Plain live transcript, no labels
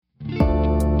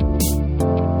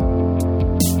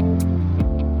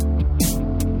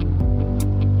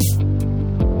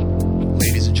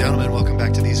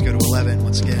These go to 11.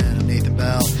 Once again, I'm Nathan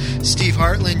Bell. Steve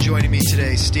Hartland joining me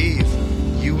today. Steve,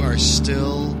 you are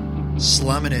still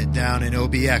slumming it down in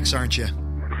OBX, aren't you?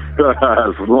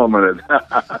 Slumming it.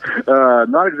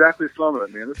 Not exactly slumming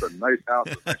it, man. This is a nice house,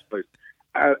 a nice place.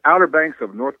 Outer Banks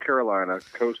of North Carolina,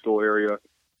 coastal area.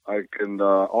 I can.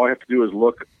 All I have to do is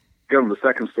get on the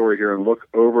second story here and look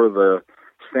over the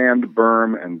sand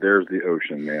berm, and there's the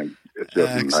ocean, man. It's just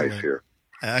Excellent. Nice here.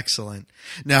 Excellent.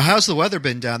 Now, how's the weather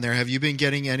been down there? Have you been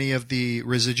getting any of the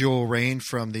residual rain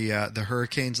from the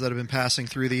hurricanes that have been passing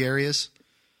through the areas?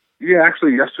 Yeah,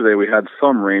 actually, yesterday we had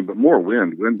some rain, but more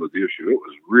wind. Wind was the issue. It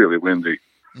was really windy,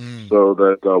 so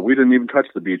that we didn't even touch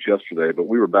the beach yesterday, but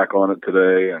we were back on it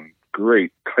today, and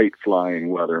great kite flying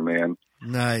weather, man.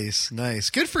 Nice.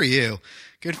 Good for you.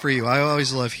 I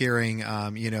always love hearing,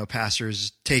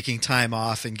 pastors taking time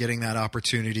off and getting that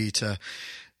opportunity to,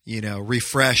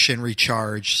 refresh and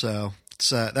recharge. So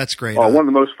that's great. One of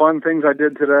the most fun things I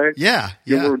did today. Yeah.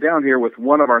 We were down here with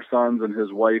one of our sons and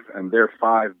his wife and their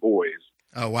 5 boys.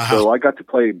 Oh, wow. So I got to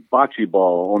play bocce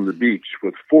ball on the beach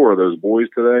with 4 of those boys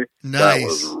today. Nice. That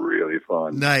was really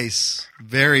fun. Nice.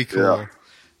 Very cool. Yeah.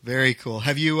 Very cool.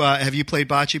 Have you played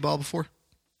bocce ball before?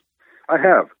 I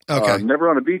have. Okay. Never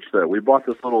on a beach though. We bought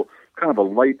this little kind of a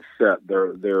light set.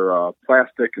 They're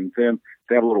plastic and thin.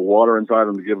 They have a little water inside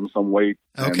them to give them some weight.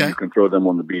 Okay. And you can throw them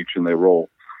on the beach and they roll.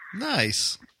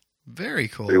 Nice. Very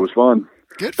cool. It was fun.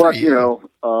 Good for you.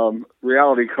 But,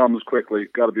 reality comes quickly.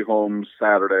 Got to be home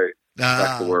Saturday.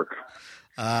 Back to work.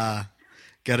 Got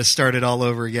to start it all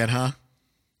over again, huh?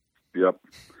 Yep.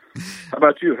 How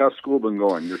about you? How's school been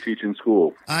going? You're teaching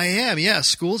school. I am, yeah.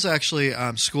 School's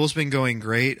been going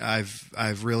great.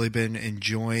 I've really been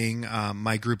enjoying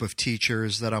my group of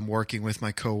teachers that I'm working with,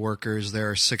 my coworkers. There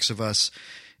are 6 of us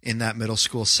in that middle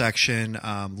school section.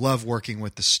 Love working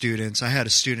with the students. I had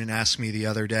a student ask me the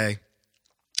other day.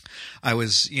 I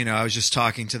was just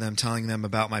talking to them, telling them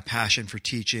about my passion for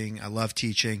teaching. I love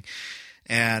teaching,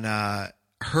 and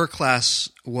her class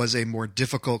was a more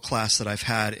difficult class that I've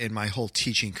had in my whole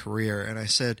teaching career. And I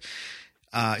said,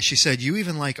 she said, "You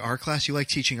even like our class? You like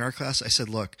teaching our class?" I said,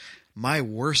 "Look, my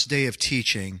worst day of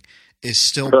teaching is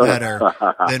still better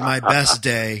than my best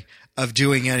day of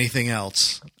doing anything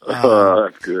else."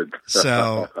 That's good.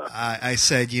 So I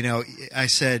said,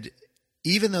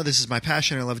 even though this is my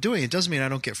passion, I love doing it, it doesn't mean I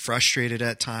don't get frustrated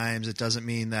at times. It doesn't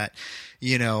mean that,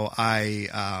 I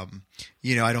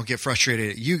don't get frustrated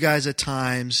at you guys at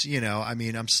times.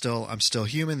 I'm still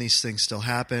human. These things still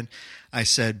happen. I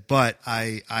said, but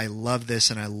I love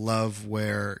this and I love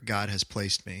where God has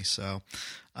placed me. So,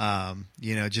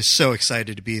 just so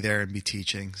excited to be there and be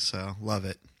teaching. So love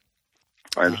it.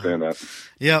 I understand that.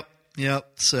 Yep.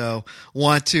 So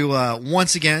want to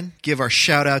once again give our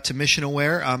shout out to Mission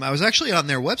Aware. I was actually on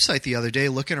their website the other day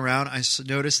looking around. I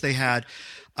noticed they had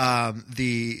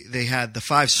the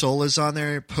 5 solas on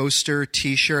there, poster,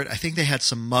 T-shirt. I think they had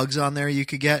some mugs on there you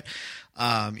could get.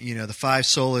 The 5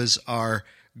 solas are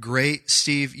great.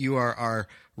 Steve, you are our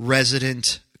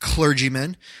resident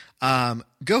clergyman.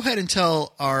 Go ahead and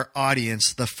tell our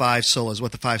audience the 5 solas,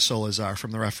 what the 5 solas are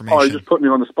from the Reformation. Oh, you're just putting me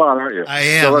on the spot, aren't you? I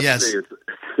am, so let's yes. See.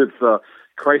 It's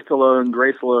Christ alone,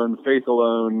 grace alone, faith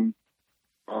alone,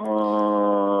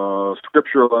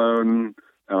 Scripture alone,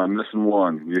 and I'm missing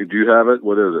one. Do you have it?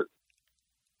 What is it?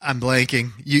 I'm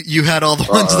blanking. You had all the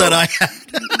ones that I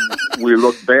had. We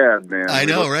look bad, man. I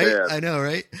know, right?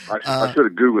 I should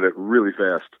have Googled it really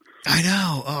fast. I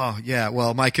know. Oh, yeah.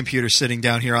 Well, my computer's sitting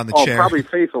down here on the chair. Probably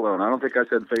faith alone. I don't think I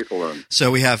said faith alone. So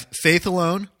we have faith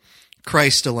alone,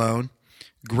 Christ alone,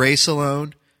 grace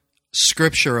alone,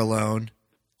 Scripture alone,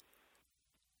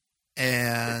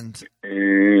 and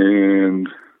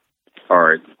all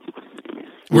right.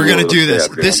 We're going to do this.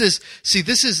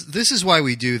 This is why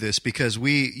we do this, because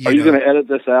we. Are you going to edit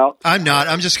this out? I'm not.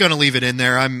 I'm just going to leave it in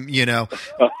there. I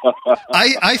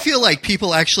feel like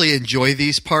people actually enjoy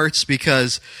these parts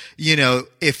because,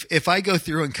 if I go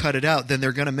through and cut it out, then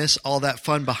they're going to miss all that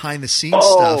fun behind the scenes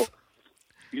stuff.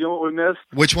 You know what we missed?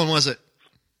 Which one was it?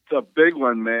 The big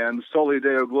one, man. Soli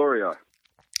Deo Gloria.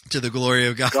 To the glory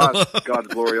of God. God's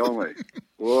glory only.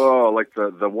 Whoa, like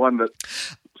the one that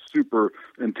super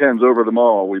intends over them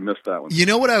all. We missed that one. You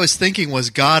know what I was thinking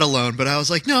was God alone, but I was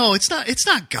like, no, it's not. It's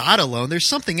not God alone. There's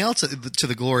something else to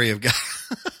the glory of God.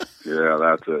 Yeah,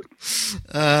 that's it.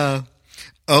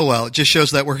 Oh well, it just shows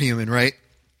that we're human, right?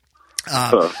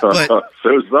 But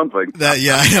shows something.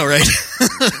 Yeah, I know, right?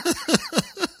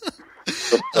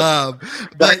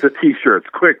 Back to T-shirts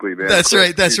quickly, man. That's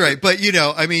right. But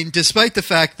despite the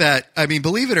fact that,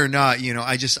 believe it or not,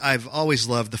 I've always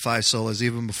loved the 5 solas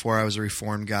even before I was a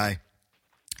Reformed guy.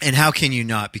 And how can you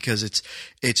not? Because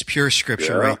it's pure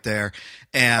scripture right there.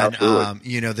 And,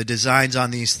 the designs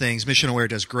on these things, Mission Aware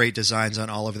does great designs on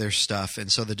all of their stuff.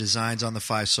 And so the designs on the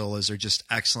 5 solas are just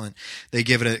excellent. They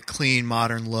give it a clean,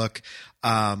 modern look.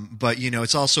 But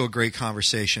it's also a great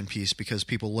conversation piece because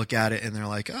people look at it and they're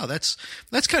like, oh, that's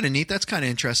kind of neat. That's kind of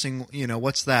interesting.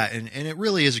 What's that? And it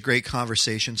really is a great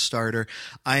conversation starter.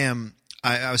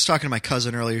 I was talking to my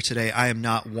cousin earlier today. I am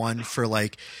not one for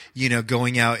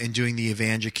going out and doing the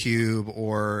EvangeCube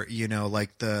or,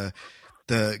 like the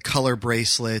color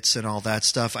bracelets and all that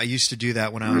stuff. I used to do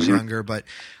that when I was younger, but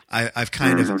I've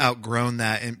kind of outgrown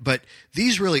that. But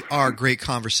these really are great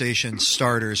conversation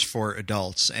starters for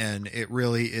adults. And it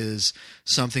really is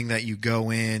something that you go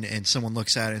in and someone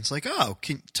looks at it and it's like, oh,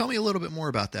 tell me a little bit more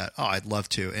about that. Oh, I'd love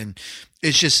to. And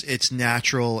it's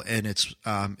natural and it's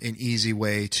an easy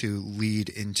way to lead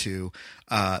into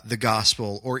the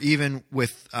gospel, or even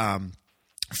with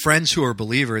friends who are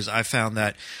believers. I found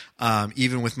that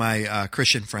even with my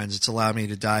Christian friends, it's allowed me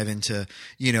to dive into,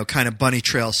 kind of bunny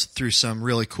trails through some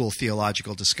really cool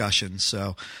theological discussions.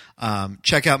 So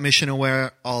check out Mission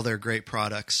Aware, all their great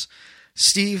products.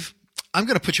 Steve, I'm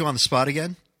going to put you on the spot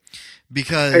again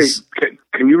because... Hey,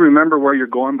 can you remember where you're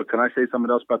going, but can I say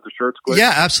something else about the shirts quick?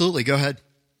 Yeah, absolutely. Go ahead.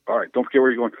 All right. Don't forget where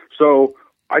you're going. So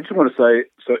I just want to say,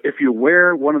 so if you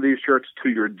wear one of these shirts to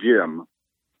your gym,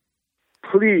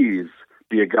 please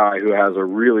be a guy who has a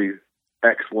really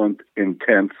excellent,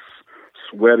 intense,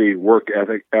 sweaty work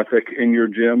ethic in your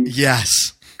gym.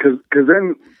 Yes. Because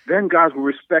then guys will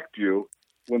respect you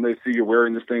when they see you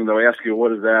wearing this thing. They'll ask you,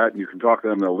 what is that? And you can talk to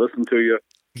them. They'll listen to you.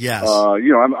 Yes.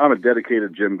 I'm a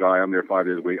dedicated gym guy. I'm there 5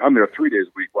 days a week. I'm there 3 days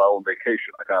a week while on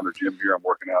vacation. I found a gym here. I'm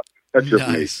working out. That's just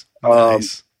me.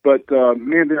 Nice. But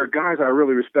man, there are guys I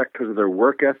really respect because of their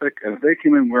work ethic. And if they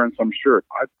came in wearing some shirt,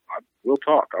 we'll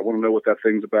talk. I want to know what that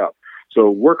thing's about. So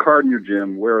work hard in your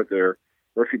gym, wear it there.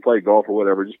 Or if you play golf or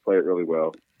whatever, just play it really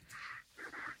well.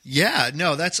 Yeah,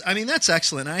 no, that's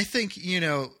excellent. And I think,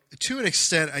 to an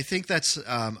extent, I think that's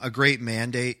a great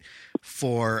mandate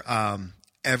for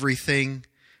everything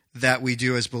that we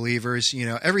do as believers.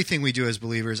 Everything we do as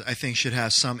believers, I think, should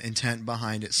have some intent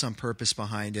behind it, some purpose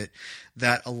behind it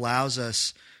that allows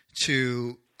us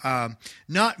to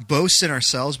not boast in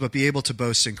ourselves, but be able to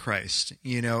boast in Christ,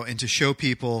 and to show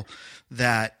people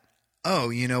that, oh,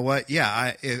 you know what?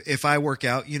 Yeah, if I work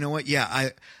out, you know what? Yeah,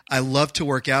 I love to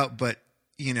work out, but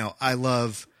I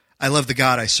love the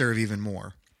God I serve even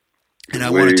more, and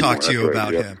I want to talk to you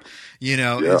about Him.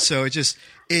 And so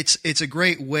it's a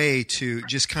great way to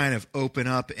just kind of open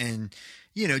up and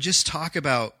just talk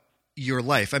about your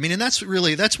life. I mean, and that's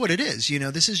what it is.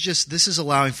 This is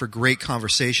allowing for great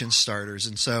conversation starters,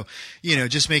 and so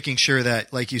just making sure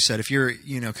that, like you said, if you're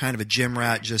kind of a gym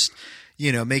rat, just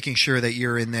making sure that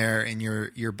you're in there and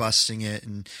you're busting it.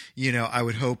 And, I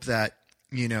would hope that,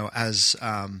 as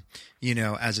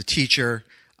a teacher,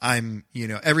 I'm,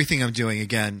 everything I'm doing,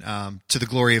 again, to the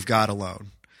glory of God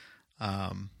alone.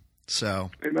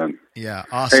 Amen. Yeah.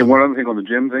 Awesome. Hey, one other thing on the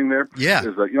gym thing there. Yeah.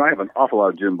 Is that, I have an awful lot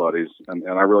of gym buddies and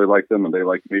I really like them and they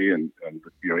like me. And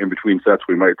in between sets,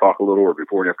 we might talk a little, or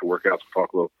before and after workouts, we'll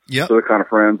talk a little. Yeah. So they're kind of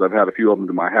friends. I've had a few of them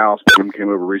to my house. One came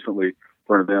over recently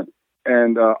for an event.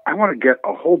 And I want to get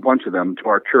a whole bunch of them to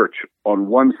our church on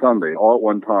one Sunday, all at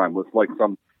one time, with like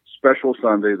some special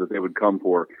Sunday that they would come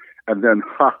for. And then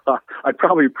I'd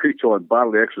probably preach on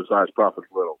bodily exercise profits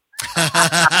little.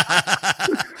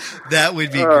 That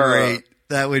would be great.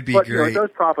 That would be great. It does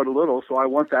profit a little, so I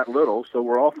want that little, so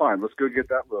we're all fine. Let's go get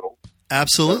that little.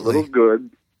 Absolutely. That little's good,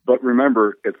 but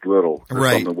remember, it's little. There's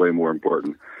right. something way more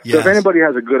important. Yes. So if anybody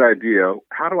has a good idea,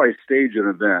 how do I stage an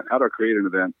event? How do I create an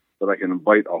event that I can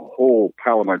invite a whole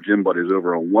pile of my gym buddies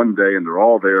over on one day, and they're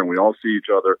all there, and we all see each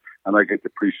other, and I get to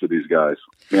preach to these guys?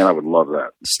 Man, I would love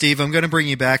that. Steve, I'm going to bring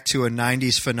you back to a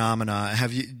 90s phenomena.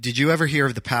 Did you ever hear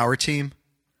of the Power Team?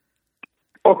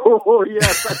 Oh,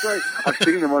 yes, that's right. I've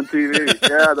seen them on TV.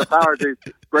 Yeah, the Power Team,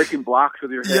 breaking blocks with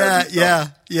your head.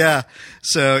 Yeah.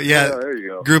 So, there you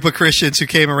go. Group of Christians who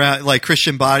came around, like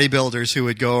Christian bodybuilders who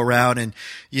would go around and,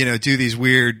 do these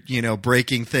weird,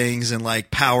 breaking things and like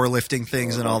powerlifting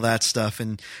things and all that stuff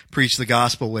and preach the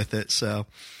gospel with it. So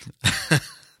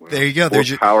there you go.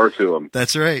 There's power to them.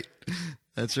 That's right.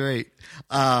 That's right.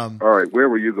 All right, where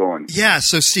were you going? Yeah,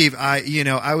 so Steve,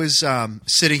 I was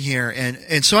sitting here,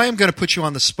 and so I am going to put you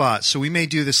on the spot. So we may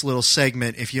do this little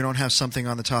segment if you don't have something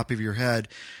on the top of your head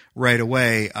right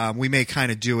away. We may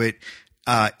kind of do it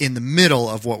in the middle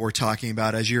of what we're talking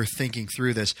about as you're thinking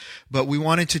through this. But we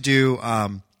wanted to do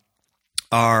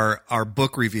our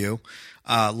book review.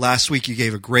 Last week you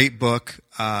gave a great book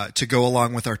to go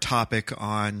along with our topic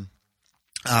on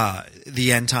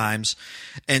the end times.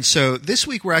 And so this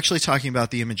week we're actually talking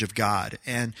about the image of God.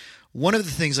 And one of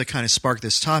the things that kind of sparked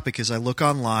this topic is I look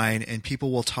online and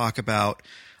people will talk about,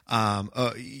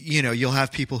 you'll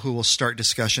have people who will start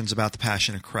discussions about the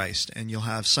Passion of Christ, and you'll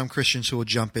have some Christians who will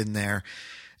jump in there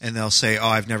and they'll say, oh,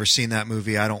 I've never seen that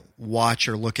movie. I don't watch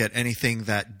or look at anything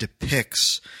that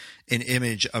depicts an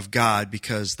image of God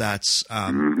because that's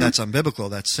unbiblical,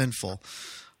 that's sinful.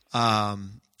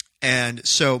 And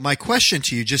so my question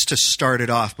to you, just to start it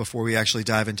off before we actually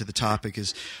dive into the topic,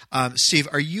 is, Steve,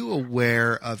 are you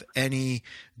aware of any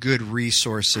good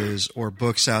resources or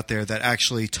books out there that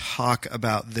actually talk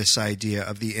about this idea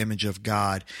of the image of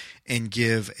God and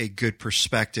give a good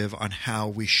perspective on how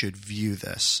we should view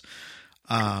this?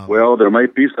 Well, there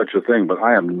might be such a thing, but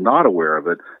I am not aware of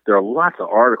it. There are lots of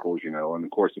articles, and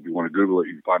of course, if you want to Google it,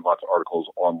 you can find lots of articles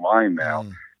online now.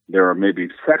 There are maybe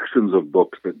sections of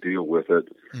books that deal with it,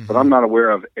 but I'm not aware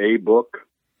of a book.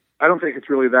 I don't think it's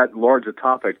really that large a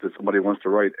topic that somebody wants to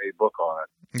write a book on it.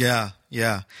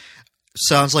 Yeah.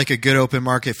 Sounds like a good open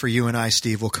market for you and I,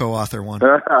 Steve. We'll co-author one.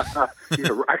 I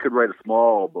could write a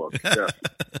small book. Yes.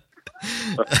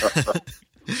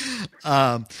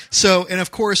 And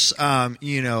of course,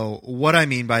 what I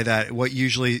mean by that, what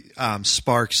usually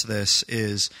sparks this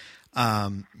is,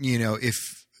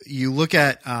 if you look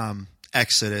at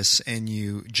Exodus and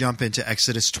you jump into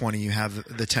Exodus 20, you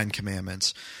have the 10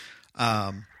 Commandments.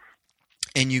 And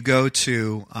you go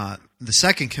to the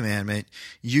second commandment,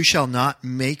 you shall not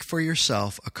make for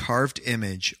yourself a carved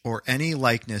image or any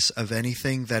likeness of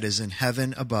anything that is in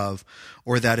heaven above,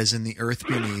 or that is in the earth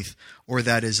beneath, or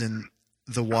that is in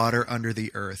the water under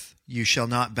the earth. You shall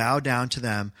not bow down to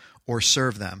them or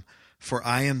serve them. For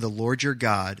I am the Lord your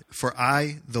God. For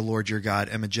I, the Lord your God,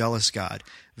 am a jealous God,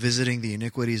 visiting the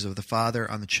iniquities of the father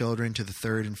on the children to the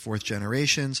third and fourth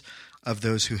generations of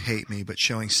those who hate me, but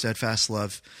showing steadfast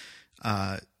love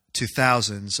to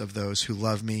thousands of those who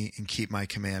love me and keep my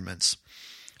commandments.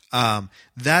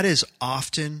 That is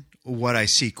often what I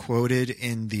see quoted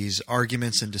in these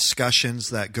arguments and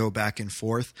discussions that go back and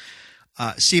forth.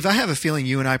 Steve, I have a feeling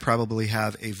you and I probably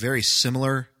have a very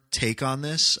similar take on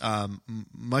this,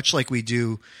 much like we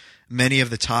do many of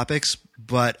the topics,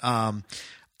 but I'm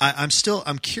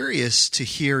curious to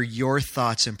hear your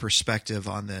thoughts and perspective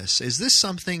on this. Is this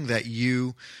something that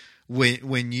you,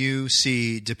 when you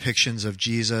see depictions of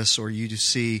Jesus, or you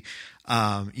see,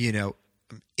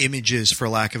 images, for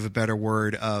lack of a better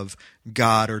word, of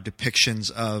God, or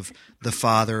depictions of the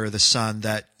Father or the Son,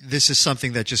 that this is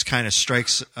something that just kind of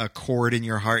strikes a chord in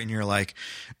your heart and you're like,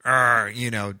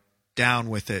 down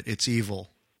with it, it's evil?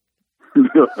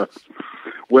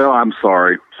 Well, I'm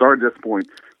sorry. Sorry at this point.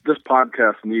 This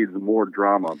podcast needs more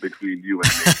drama between you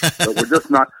and me. But we're just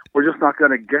not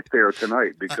going to get there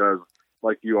tonight because,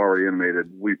 like you already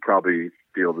intimated, we probably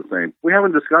feel the same. We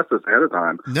haven't discussed this ahead of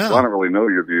time. No. So I don't really know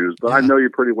your views, but I know you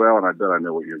pretty well, and I bet I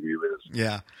know what your view is.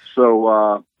 Yeah.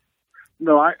 So,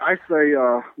 no, I say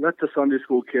let the Sunday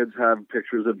school kids have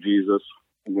pictures of Jesus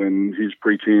when he's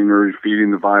preaching or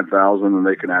feeding the 5,000, and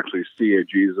they can actually see a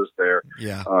Jesus there.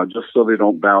 Yeah. Just so they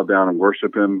don't bow down and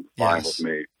worship him. Fine with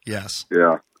me. Yes.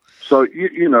 Yeah. So,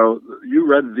 you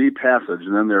read the passage,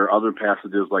 and then there are other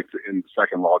passages like in the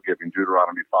second law giving,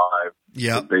 Deuteronomy 5,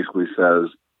 that basically says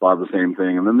the same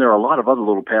thing. And then there are a lot of other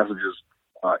little passages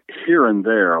here and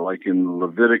there, like in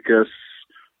Leviticus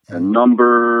and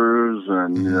Numbers,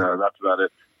 and that's about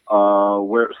it,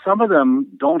 where some of them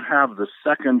don't have the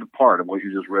second part of what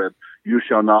you just read, you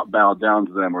shall not bow down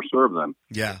to them or serve them.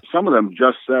 Yeah. Some of them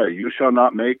just say, you shall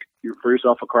not make for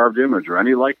yourself a carved image or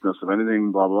any likeness of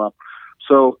anything, blah, blah, blah.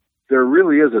 So there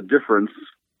really is a difference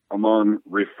among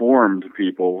Reformed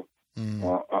people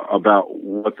about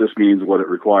what this means, what it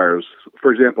requires.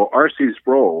 For example, R.C.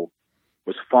 Sproul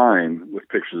was fine with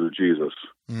pictures of Jesus,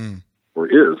 or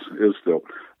is still.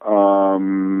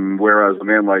 Whereas a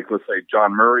man like, let's say,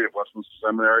 John Murray of Westminster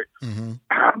Seminary,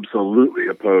 absolutely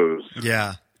opposed.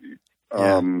 Yeah.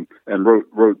 And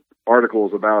wrote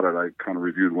articles about it. I kind of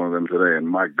reviewed one of them today, and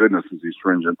my goodness, is he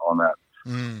stringent on that.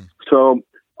 So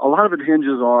a lot of it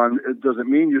hinges on, does it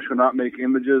mean you should not make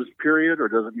images, period, or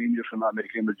does it mean you should not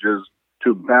make images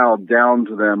to bow down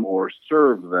to them or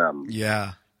serve them?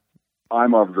 Yeah.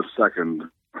 I'm of the second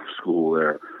school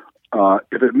there.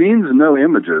 If it means no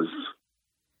images,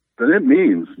 then it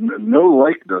means no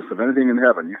likeness of anything in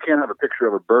heaven. You can't have a picture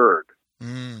of a bird.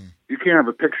 You can't have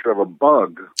a picture of a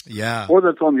bug. Yeah. Or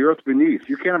that's on the earth beneath.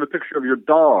 You can't have a picture of your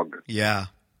dog. Yeah.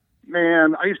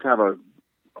 Man, I used to have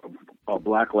a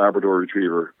black Labrador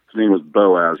retriever. His name was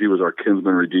Boaz. He was our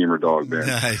kinsman redeemer dog there.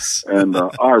 Nice. And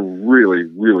I really,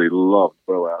 really loved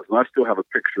Boaz. And I still have a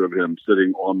picture of him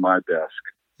sitting on my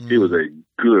desk He was a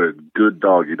good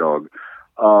doggy dog.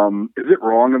 Is it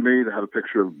wrong of me to have a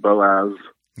picture of Boaz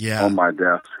on my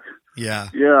desk? Yeah.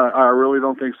 Yeah, I really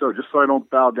don't think so. Just so I don't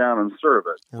bow down and serve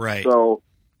it. Right. So,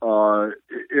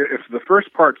 if the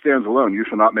first part stands alone, you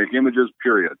shall not make images,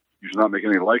 period. You should not make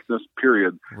any likeness,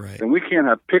 period. Right. And we can't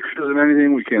have pictures of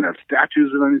anything. We can't have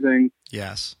statues of anything.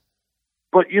 Yes.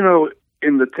 But,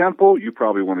 in the temple, you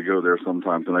probably want to go there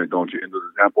sometime tonight, don't you? Into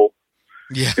the temple.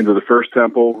 Yeah. Into the first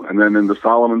temple, and then into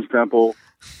Solomon's temple.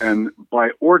 And by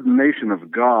ordination of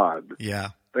God,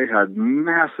 they had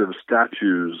massive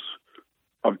statues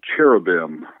of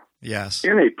cherubim. Yes.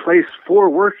 In a place for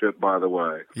worship, by the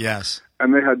way. Yes.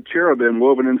 And they had cherubim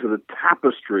woven into the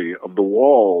tapestry of the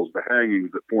walls, the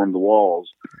hangings that formed the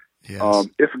walls. Yes.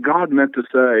 If God meant to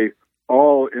say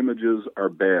all images are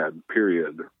bad,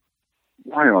 period,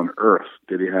 why on earth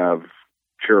did he have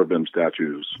cherubim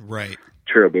statues? Right.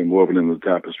 Cherubim woven into the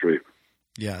tapestry.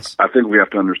 Yes. I think we have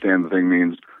to understand the thing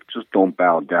means just don't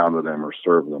bow down to them or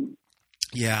serve them.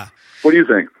 Yeah. What do you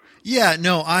think? Yeah,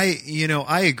 no, I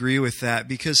agree with that,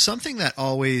 because something that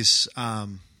always,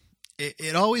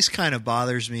 it always kind of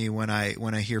bothers me when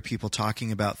I hear people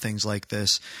talking about things like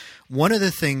this. One of the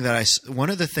things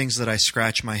that I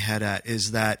scratch my head at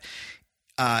is that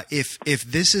if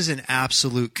this is an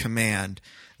absolute command,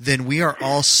 then we are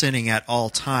all sinning at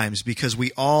all times, because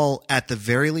we all, at the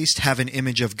very least, have an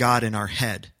image of God in our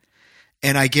head.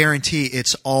 And I guarantee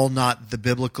it's all not the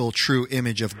biblical true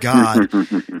image of God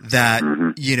that,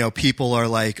 people are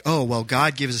like, oh, well,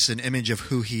 God gives us an image of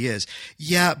who he is.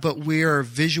 Yeah, but we're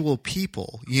visual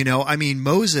people.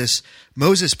 Moses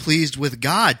pleased with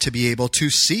God to be able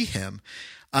to see him,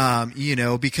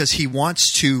 because he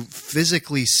wants to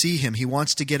physically see him. He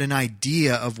wants to get an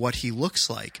idea of what he looks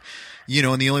like.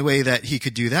 And the only way that he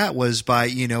could do that was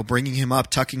by, bringing him up,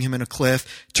 tucking him in a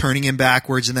cliff, turning him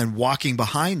backwards, and then walking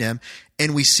behind him.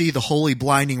 And we see the holy,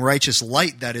 blinding, righteous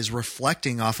light that is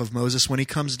reflecting off of Moses when he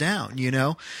comes down,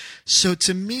 So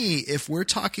to me, if we're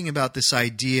talking about this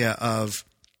idea of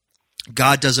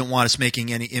God doesn't want us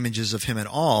making any images of him at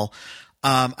all,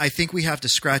 I think we have to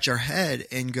scratch our head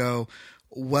and go,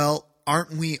 well,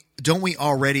 don't we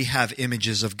already have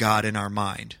images of God in our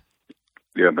mind?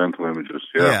 Yeah, mental images.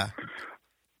 Yeah.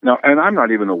 Now, and I'm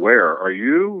not even aware. Are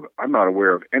you? I'm not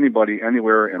aware of anybody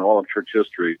anywhere in all of church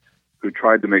history who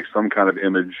tried to make some kind of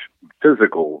image,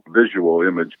 physical, visual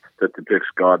image that depicts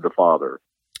God the Father.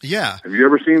 Yeah. Have you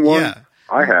ever seen one? Yeah.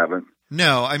 I haven't.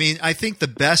 No, I think the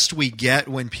best we get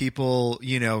when people,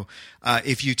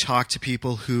 if you talk to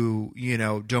people who,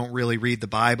 don't really read the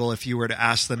Bible, if you were to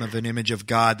ask them of an image of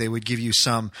God, they would give you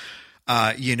some,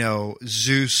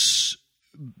 Zeus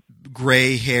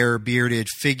gray hair bearded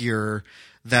figure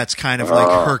that's kind of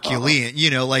like Herculean,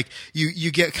 like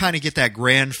you get that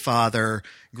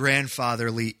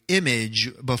grandfatherly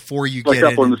image before you like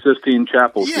get up on the Sistine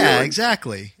Chapel. Yeah, ceiling.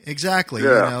 exactly.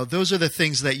 Yeah. Those are the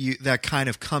things that kind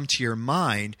of come to your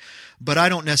mind, but I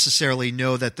don't necessarily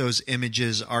know that those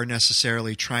images are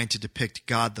necessarily trying to depict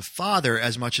God the Father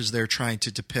as much as they're trying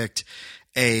to depict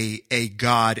a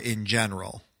God in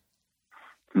general.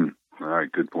 All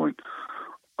right, good point.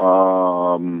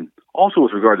 Also,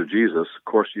 with regard to Jesus, of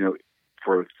course,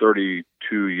 for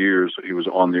 32 years he was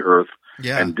on the earth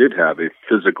and did have a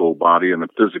physical body and a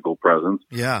physical presence.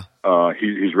 Yeah.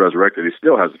 He's resurrected. He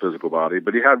still has a physical body,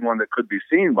 but he had one that could be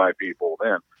seen by people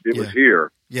then. It was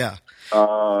here. Yeah.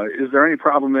 Is there any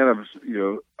problem then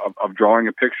of drawing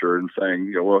a picture and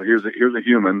saying, well, here's a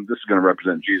human. This is going to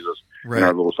represent Jesus in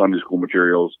our little Sunday school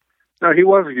materials. No, he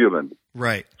was a human.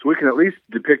 Right. So we can at least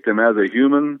depict him as a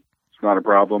human. It's not a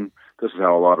problem. This is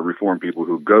how a lot of Reformed people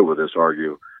who go with this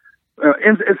argue.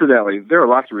 Incidentally, there are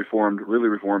lots of really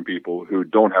reformed people who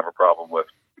don't have a problem with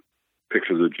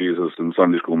pictures of Jesus and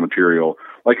Sunday school material.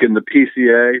 Like in the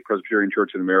PCA, Presbyterian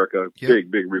Church in America,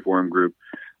 big Reformed group,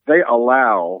 they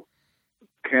allow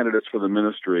candidates for the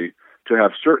ministry to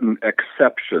have certain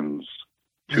exceptions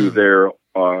to their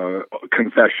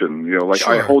confession.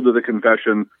 I hold to the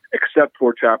confession except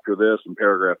for chapter this and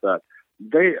paragraph that.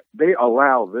 They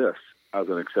allow this as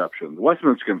an exception. The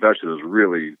Westminster Confession is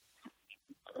really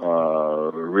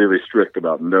strict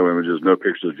about no images, no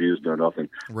pictures of Jesus, no nothing.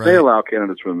 Right. They allow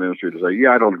candidates for the ministry to say,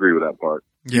 I don't agree with that part.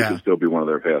 You can still be one of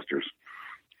their pastors.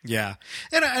 Yeah.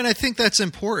 And I think that's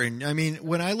important.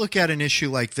 When I look at an issue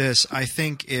like this, I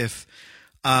think if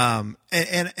and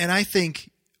I think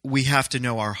we have to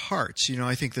know our hearts.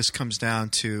 I think this comes down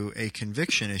to a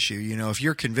conviction issue. If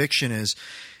your conviction is,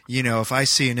 if I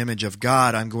see an image of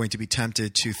God, I'm going to be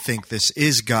tempted to think this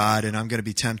is God, and I'm going to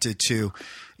be tempted to,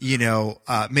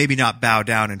 maybe not bow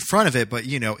down in front of it, but,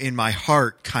 in my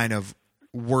heart kind of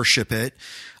worship it.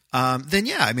 then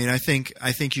yeah, I mean, I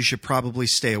think you should probably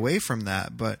stay away from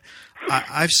that. But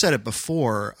I've said it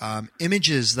before,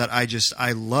 images that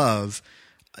I love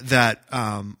that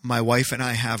my wife and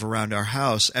I have around our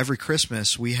house. Every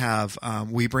Christmas we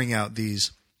bring out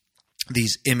these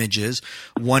images.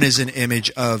 One is an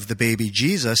image of the baby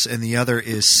Jesus, and the other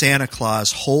is Santa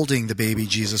Claus holding the baby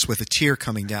Jesus with a tear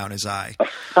coming down his eye.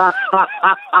 I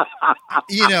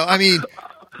mean,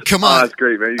 come on. Oh, that's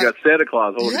great, man. You got Santa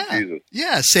Claus holding Jesus.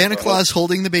 Yeah, Santa Claus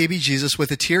holding the baby Jesus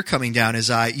with a tear coming down his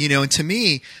eye. And to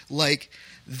me, like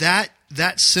that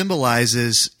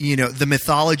symbolizes, the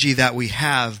mythology that we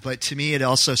have, but to me it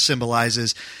also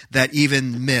symbolizes that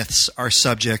even myths are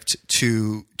subject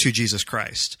to Jesus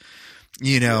Christ.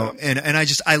 And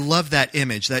I love that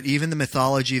image, that even the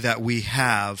mythology that we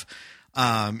have,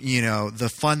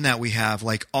 the fun that we have,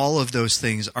 like all of those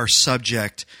things are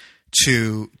subject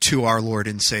to our Lord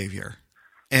and Savior.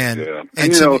 And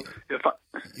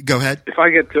go ahead.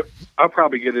 I'll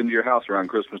probably get into your house around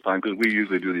Christmas time, because we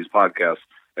usually do these podcasts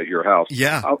at your house.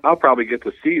 Yeah. I'll probably get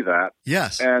to see that.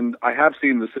 Yes. And I have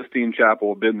seen the Sistine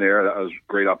Chapel, been there. That was a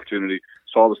great opportunity.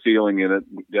 Saw the ceiling in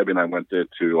it. Debbie and I went to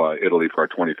Italy for our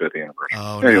 25th anniversary.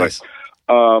 Oh, anyway, nice.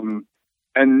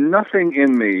 And nothing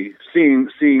in me,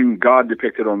 seeing God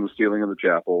depicted on the ceiling of the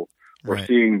chapel, or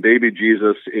seeing baby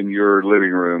Jesus in your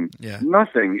living room,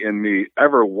 nothing in me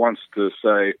ever wants to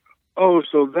say, oh,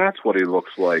 so that's what he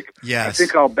looks like. Yes. I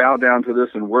think I'll bow down to this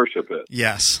and worship it.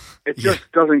 Yes. It just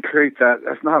doesn't create that.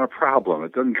 That's not a problem.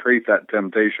 It doesn't create that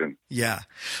temptation. Yeah.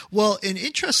 Well, and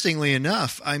interestingly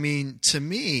enough, I mean, to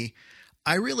me,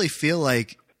 I really feel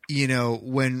like,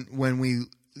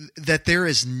 that there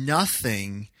is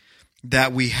nothing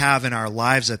that we have in our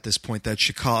lives at this point that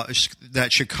should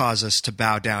cause us to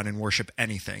bow down and worship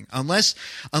anything, unless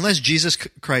Jesus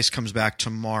Christ comes back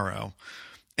tomorrow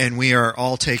and we are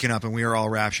all taken up and we are all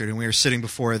raptured and we are sitting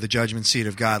before the judgment seat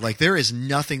of God. Like, there is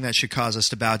nothing that should cause us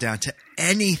to bow down to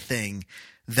anything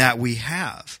that we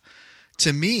have.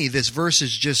 To me, this verse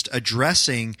is just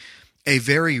addressing a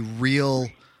very real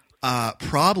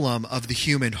problem of the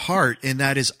human heart, and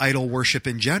that is idol worship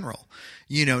in general.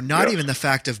 Not even the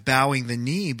fact of bowing the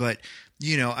knee, but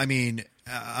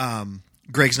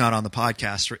Greg's not on the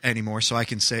podcast anymore, so I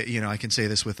can say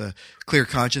this with a clear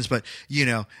conscience. But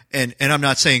and I'm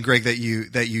not saying, Greg, that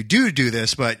you do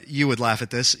this, but you would laugh at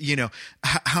this.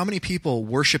 How many people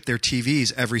worship their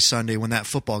TVs every Sunday when that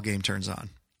football game turns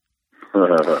on?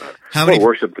 How many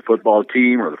worship the football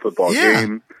team or the football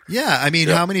game? Yeah, I mean,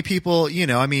 how many people?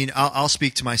 I'll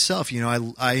speak to myself.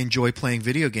 I enjoy playing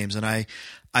video games, and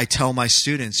I tell my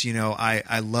students,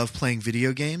 I love playing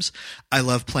video games. I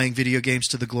love playing video games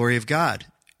to the glory of God.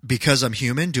 Because I'm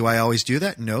human, do I always do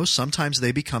that? No. Sometimes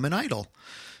they become an idol.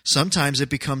 Sometimes it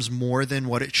becomes more than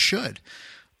what it should.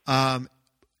 And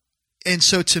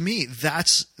so to me,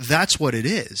 that's what it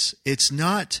is. It's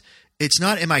not,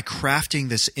 am I crafting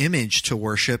this image to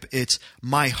worship? It's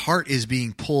my heart is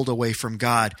being pulled away from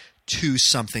God to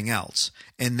something else.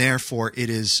 And therefore it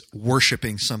is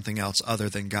worshiping something else other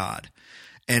than God.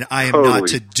 And I am not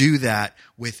to do that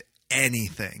with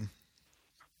anything.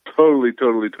 Totally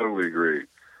agree.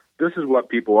 This is what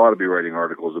people ought to be writing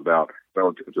articles about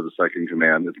relative to the second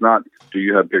command. It's not, do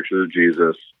you have pictures of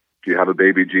Jesus? Do you have a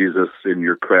baby Jesus in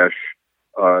your creche?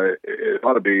 It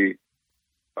ought to be,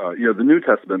 the New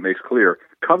Testament makes clear,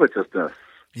 covetousness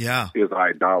is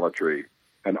idolatry,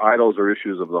 and idols are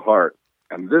issues of the heart.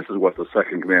 And this is what the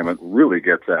second commandment really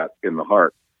gets at in the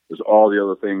heart. There's all the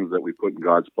other things that we put in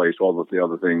God's place, all of the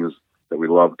other things that we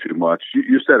love too much.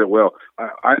 You said it well.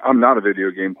 I'm not a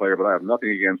video game player, but I have nothing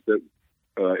against it.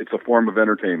 It's a form of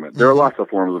entertainment. There are lots of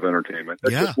forms of entertainment.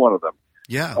 That's just one of them.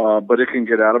 Yeah. But it can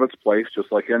get out of its place just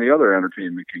like any other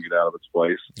entertainment can get out of its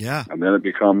place. Yeah. And then it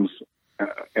becomes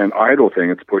an idol thing.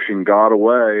 It's pushing God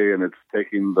away, and it's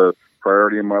taking the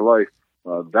priority in my life.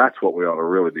 That's what we ought to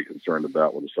really be concerned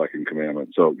about with the second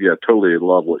commandment. So, yeah, totally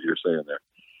love what you're saying there.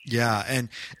 Yeah, and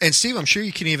Steve, I'm sure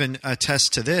you can even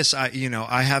attest to this. I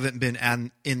haven't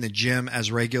been in the gym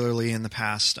as regularly in the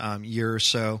past year or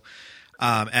so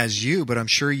as you, but I'm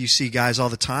sure you see guys all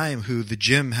the time who the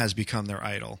gym has become their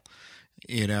idol.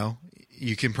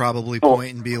 You can probably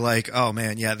point and be like, "Oh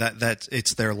man, yeah, that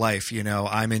it's their life."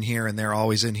 I'm in here and they're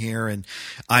always in here, and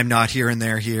I'm not here and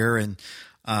they're here, and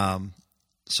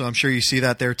so I'm sure you see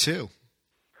that there too.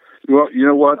 Well, you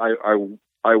know what?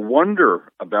 I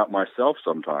wonder about myself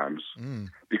sometimes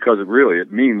because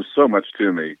it means so much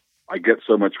to me. I get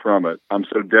so much from it. I'm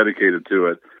so dedicated to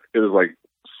it. It is like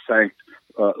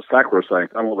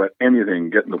sacrosanct. I won't let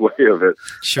anything get in the way of it.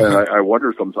 Sure. And I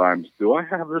wonder sometimes, do I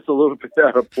have this a little bit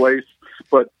out of place?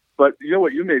 But you know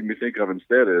what you made me think of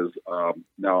instead is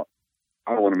now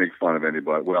I don't want to make fun of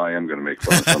anybody. Well, I am going to make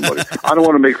fun of somebody. I don't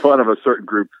want to make fun of a certain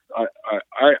group.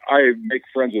 I make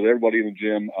friends with everybody in the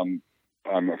gym.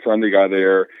 I'm a friendly guy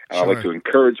there. And Sure. I like to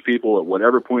encourage people at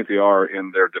whatever point they are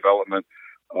in their development.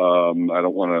 I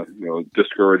don't want to,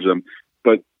 discourage them.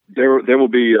 But there will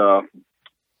be,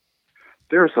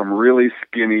 there are some really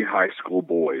skinny high school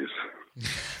boys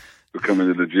who come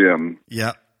into the gym.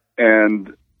 Yeah.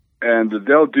 And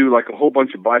they'll do like a whole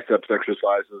bunch of biceps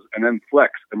exercises and then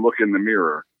flex and look in the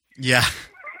mirror. Yeah.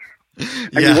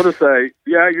 And you want to say,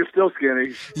 yeah, you're still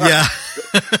skinny. Yeah.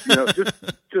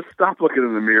 Just stop looking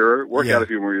in the mirror, work out a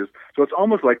few more years. So it's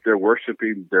almost like they're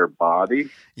worshiping their body.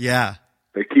 Yeah.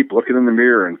 They keep looking in the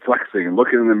mirror and flexing and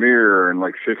looking in the mirror and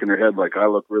like shaking their head like, I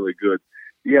look really good.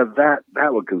 Yeah,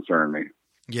 that would concern me.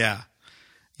 Yeah.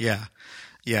 Yeah.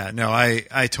 Yeah. No,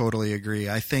 I totally agree.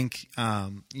 I think,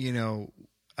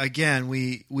 again,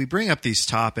 we bring up these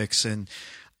topics, and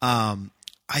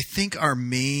I think our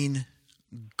main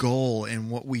goal and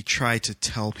what we try to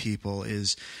tell people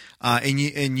is, and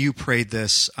you prayed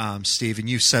this, Steve, and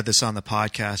you said this on the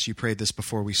podcast. You prayed this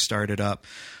before we started up.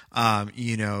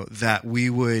 That we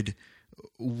would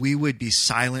be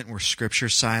silent where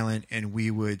Scripture's silent, and we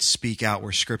would speak out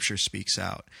where Scripture speaks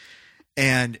out.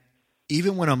 And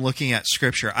even when I'm looking at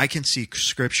Scripture, I can see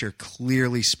Scripture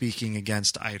clearly speaking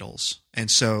against idols. And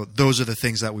so those are the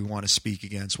things that we want to speak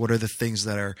against. What are the things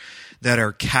that are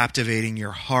captivating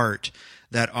your heart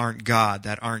that aren't God,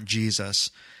 that aren't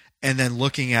Jesus? And then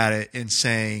looking at it and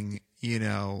saying,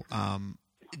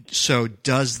 so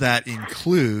does that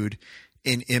include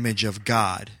an image of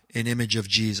God, an image of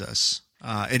Jesus,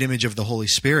 an image of the Holy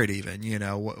Spirit even?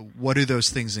 What do those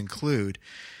things include?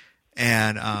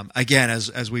 And again,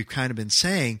 as we've kind of been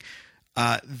saying,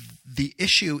 the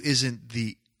issue isn't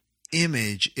the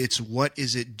image, it's what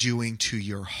is it doing to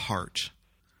your heart.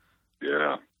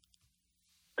 Yeah.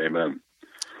 Amen.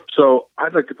 So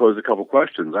I'd like to pose a couple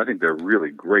questions. I think they're really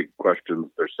great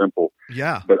questions. They're simple.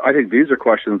 Yeah. But I think these are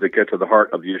questions that get to the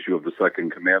heart of the issue of the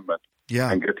second commandment. Yeah.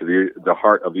 And get to the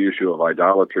heart of the issue of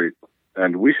idolatry.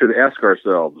 And we should ask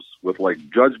ourselves, with like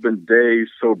Judgment Day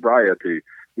sobriety,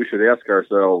 we should ask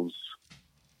ourselves,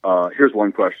 here's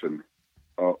one question.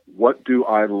 What do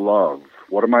I love?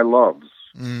 What are my loves?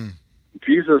 Mm.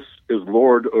 Jesus is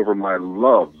Lord over my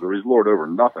loves, or he's Lord over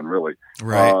nothing, really.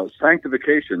 Right.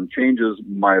 Sanctification changes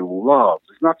my loves.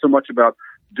 It's not so much about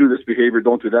do this behavior,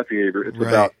 don't do that behavior. It's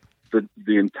about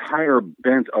the entire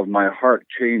bent of my heart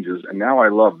changes, and now I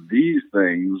love these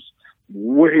things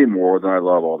way more than I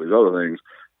love all these other things.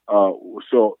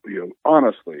 So,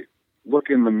 honestly, look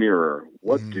in the mirror.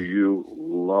 What do you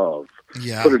love?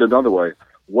 Yeah. Put it another way.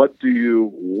 What do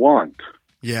you want?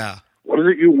 Yeah. What is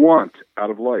it you want out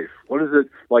of life? What is it,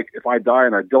 like, if I die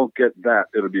and I don't get that,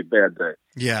 it'll be a bad day.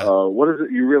 Yeah. What is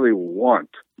it you really want?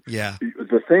 Yeah.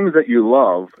 The things that you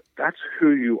love, that's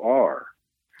who you are.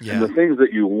 Yeah. And the things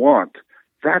that you want,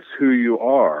 that's who you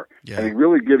are. Yeah. And it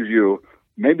really gives you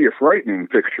maybe a frightening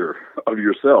picture of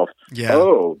yourself. Yeah.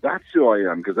 Oh, that's who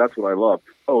I am because that's what I love.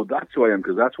 Oh, that's who I am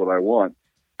because that's what I want.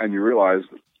 And you realize,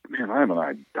 man, I'm an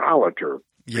idolater.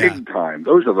 Yeah. Big time.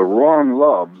 Those are the wrong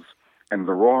loves and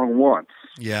the wrong wants.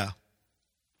 Yeah.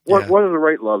 What are the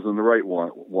right loves and the right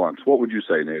wants? What would you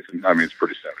say, Nathan? I mean, it's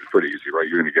pretty simple. It's pretty easy, right?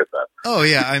 You're going to get that. Oh,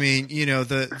 yeah. I mean,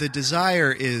 the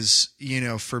desire is,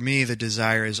 for me, the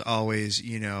desire is always,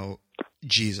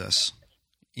 Jesus.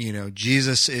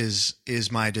 Jesus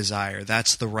is my desire.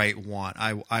 That's the right want.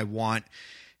 I want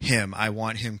him. I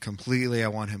want him completely. I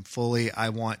want him fully. I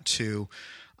want to,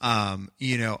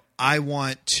 I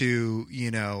want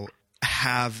to,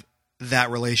 have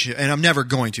that relationship, and I'm never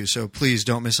going to, so please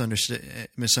don't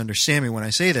misunderstand me when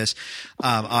I say this,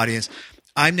 audience.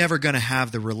 I'm never going to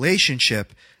have the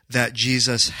relationship that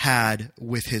Jesus had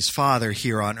with his Father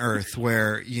here on earth,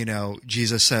 where,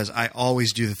 Jesus says, I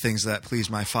always do the things that please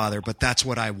my Father, but that's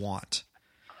what I want.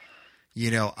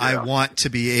 I want to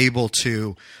be able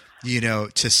to,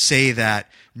 to say that,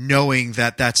 knowing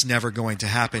that that's never going to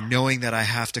happen, knowing that I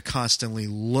have to constantly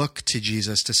look to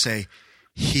Jesus to say,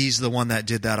 he's the one that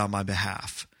did that on my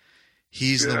behalf.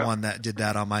 He's the one that did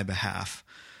that on my behalf.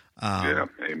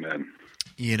 Amen.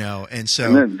 And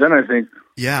so... And then I think...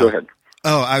 Yeah. Go ahead.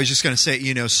 Oh, I was just going to say,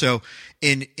 so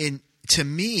to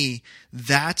me,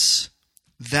 that's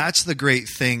the great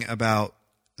thing about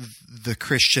the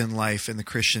Christian life and the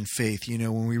Christian faith.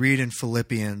 When we read in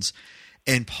Philippians,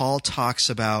 and Paul talks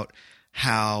about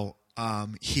how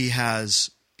he has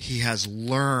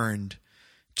learned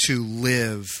to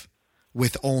live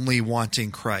with only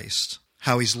wanting Christ,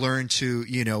 how he's learned to,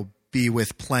 be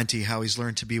with plenty, how he's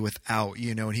learned to be without,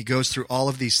 and he goes through all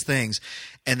of these things.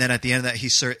 And then at the end of that, he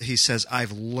says,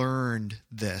 I've learned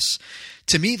this.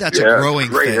 To me, that's a growing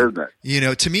great, thing. Isn't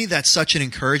it? To me, that's such an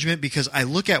encouragement, because I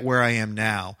look at where I am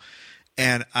now,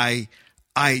 and I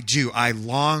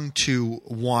long to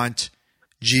want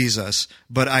Jesus,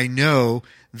 but I know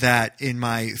that in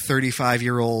my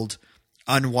 35-year-old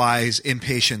unwise,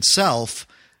 impatient self,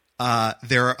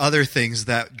 there are other things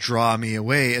that draw me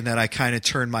away and that I kind of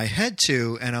turn my head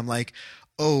to, and I'm like,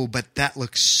 oh, but that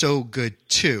looks so good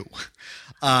too.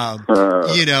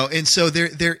 And so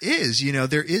there is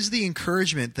the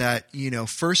encouragement that,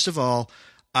 first of all,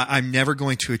 I'm never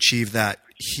going to achieve that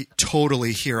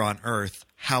totally here on earth.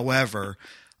 However,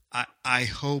 I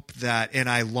hope that, and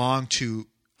I long to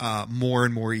more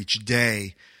and more each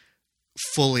day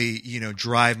fully,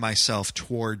 drive myself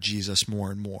toward Jesus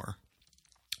more and more.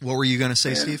 What were you going to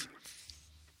say, Steve?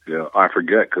 Yeah, I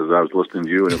forget because I was listening to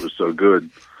you and it was so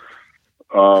good.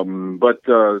 But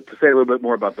to say a little bit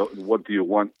more about the what do you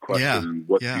want question and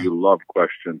what do you love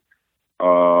question,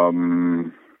 I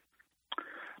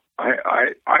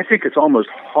think it's almost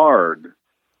hard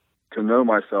to know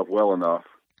myself well enough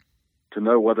to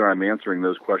know whether I'm answering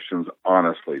those questions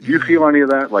honestly. Do you feel any of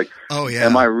that? Like, oh yeah,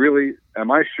 am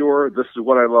I sure this is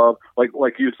what I love?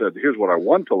 Like you said, here's what I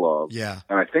want to love. Yeah.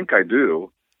 And I think I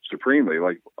do supremely.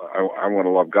 Like I want to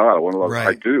love God. I want to love, right.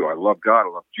 I do. I love God. I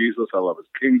love Jesus. I love his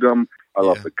kingdom. I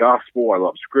love the gospel. I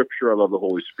love scripture. I love the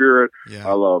Holy Spirit. Yeah.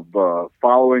 I love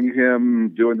following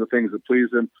him, doing the things that please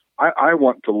him. I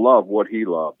want to love what he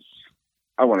loves.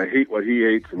 I want to hate what he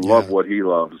hates and love what he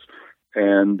loves.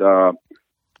 And,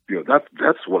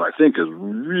 that's what I think is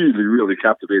really, really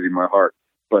captivating my heart.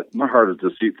 But my heart is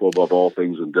deceitful above all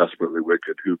things and desperately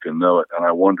wicked. Who can know it? And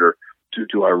I wonder,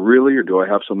 do I really, or do I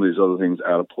have some of these other things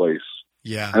out of place?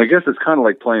 Yeah. And I guess it's kind of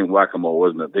like playing whack-a-mole,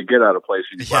 isn't it? They get out of place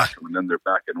and you whack them, and then they're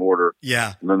back in order.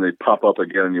 Yeah. And then they pop up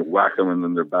again and you whack them, and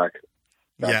then they're back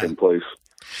in place.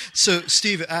 So,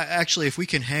 Steve, actually, if we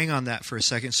can hang on that for a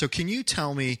second. So can you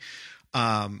tell me,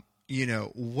 how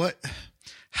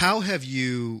have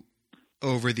you,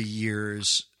 over the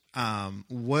years,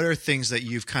 what are things that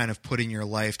you've kind of put in your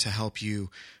life to help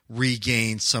you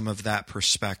regain some of that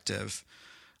perspective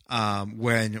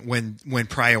when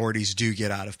priorities do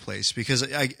get out of place? Because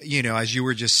as you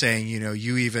were just saying,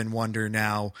 you even wonder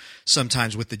now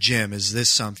sometimes with the gym, is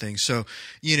this something? So,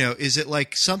 is it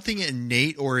like something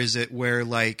innate, or is it where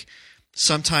like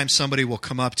sometimes somebody will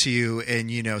come up to you and,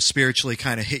 spiritually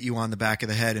kind of hit you on the back of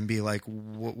the head and be like,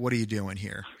 what are you doing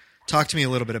here? Talk to me a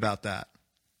little bit about that.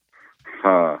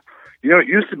 It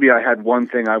used to be I had one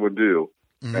thing I would do,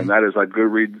 and that is I'd go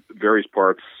read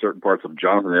certain parts of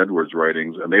Jonathan Edwards'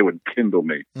 writings, and they would kindle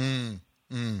me. But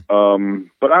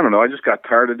I don't know, I just got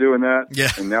tired of doing that.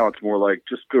 Yeah. And now it's more like,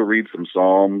 just go read some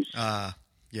Psalms.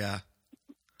 Yeah.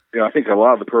 I think a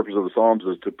lot of the purpose of the Psalms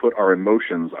is to put our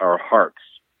emotions, our hearts,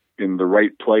 in the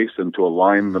right place and to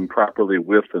align them properly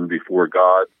with and before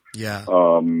God. Yeah.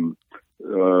 And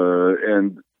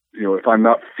if I'm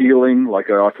not feeling like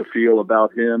I ought to feel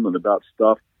about him and about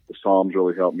stuff, the Psalms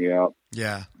really help me out.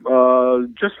 Yeah.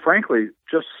 Just frankly,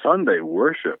 just Sunday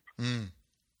worship.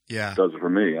 Yeah. Does it for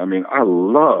me. I mean, I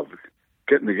love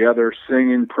getting together,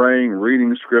 singing, praying,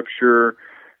 reading scripture,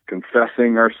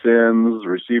 confessing our sins,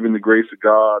 receiving the grace of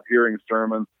God, hearing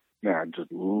sermons. Man, I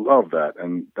just love that.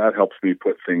 And that helps me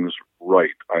put things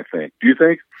right, I think. Do you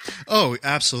think? Oh,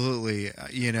 absolutely.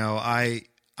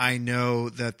 I know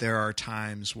that there are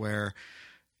times where,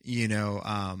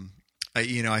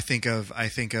 I think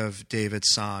of David's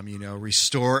Psalm,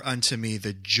 restore unto me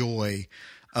the joy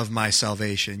of my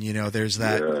salvation. There's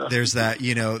that,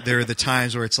 there are the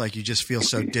times where it's like, you just feel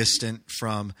so distant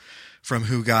from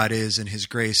who God is and his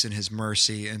grace and his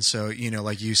mercy. And so,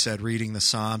 like you said, reading the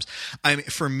Psalms,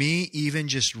 for me, even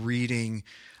just reading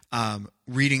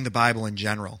the Bible in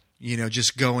general,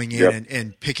 just going in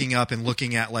and picking up and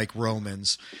looking at like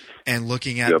Romans and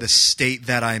looking at the state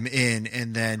that I'm in.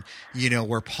 And then,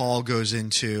 where Paul goes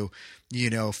into,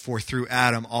 for through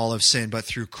Adam, all have sinned, but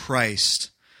through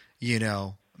Christ,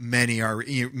 many are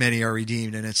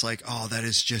redeemed. And it's like, oh, that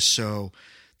is just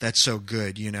that's so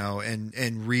good,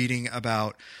 and reading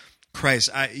about Christ,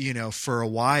 for a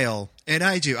while, and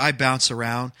I bounce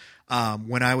around.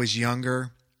 When I was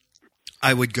younger,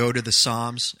 I would go to the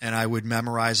Psalms and I would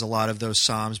memorize a lot of those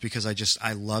Psalms because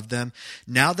I love them.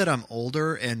 Now that I'm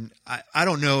older, and I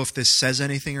don't know if this says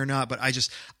anything or not, but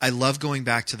I love going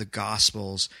back to the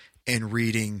Gospels and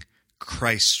reading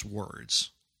Christ's words.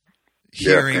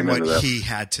 hearing what he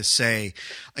had to say,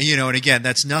 and again,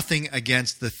 that's nothing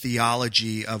against the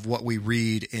theology of what we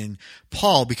read in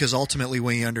Paul, because ultimately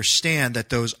when you understand that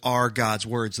those are God's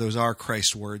words, those are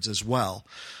Christ's words as well.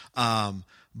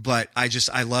 But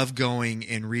I love going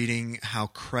and reading how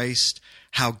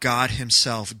God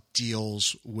himself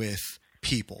deals with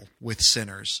people, with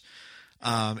sinners.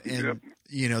 The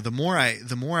more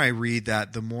I read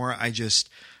that, the more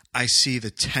I see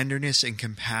the tenderness and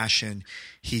compassion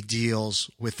he deals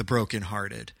with the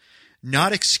brokenhearted,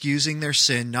 not excusing their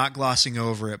sin, not glossing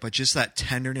over it, but just that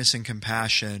tenderness and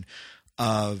compassion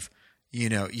of,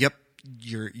 yep,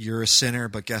 you're a sinner,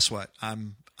 but guess what?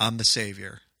 I'm the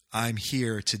Savior. I'm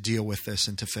here to deal with this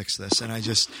and to fix this. And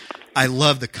I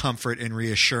love the comfort and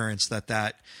reassurance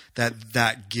that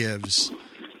gives,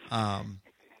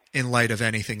 in light of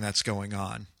anything that's going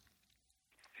on.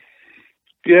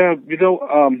 Yeah,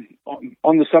 on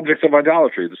the subject of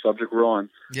idolatry, the subject we're on.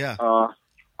 Yeah.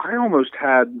 I almost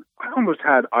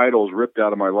had idols ripped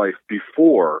out of my life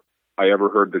before I ever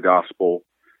heard the gospel,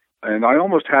 and I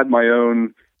almost had my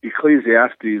own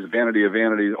Ecclesiastes, vanity of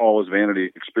vanity, all is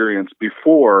vanity experience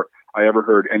before I ever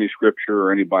heard any scripture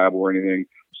or any Bible or anything.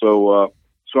 So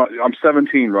I'm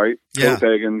 17, right? Yeah.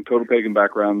 Total pagan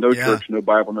background, no church, no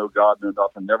Bible, no God, no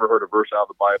nothing. Never heard a verse out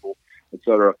of the Bible,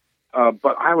 etc.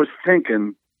 But I was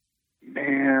thinking,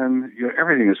 man,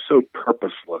 everything is so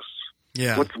purposeless.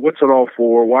 Yeah. What's it all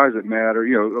for? Why does it matter?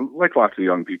 Like lots of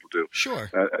young people do. Sure.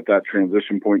 At that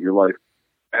transition point in your life.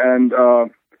 And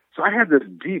so I had this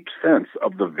deep sense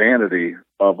of the vanity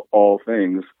of all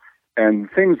things and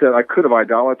things that I could have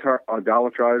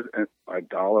idolatrized and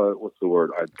what's the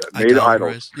word? Made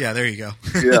idols. Yeah, there you go.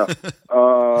 Yeah.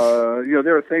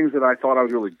 There were things that I thought I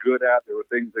was really good at. There were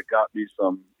things that got me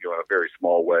some, in a very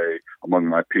small way among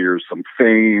my peers, some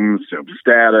fame, some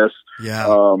status. Yeah.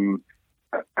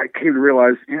 I came to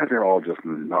realize, they're all just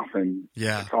nothing.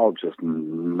 Yeah. It's all just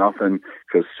nothing,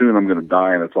 because soon I'm going to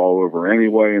die and it's all over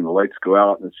anyway, and the lights go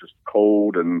out and it's just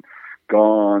cold and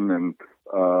gone. And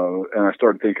I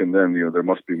started thinking then, there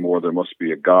must be more. There must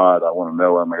be a God. I want to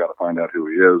know him. I got to find out who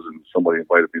he is. And somebody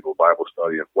invited me to a Bible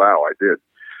study, and wow, I did.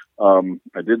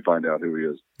 I did find out who he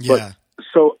is. Yeah. But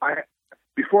so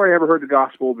before I ever heard the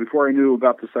gospel, before I knew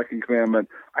about the second commandment,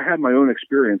 I had my own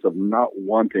experience of not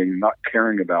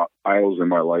caring about idols in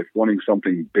my life, wanting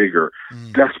something bigger,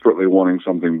 desperately wanting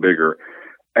something bigger.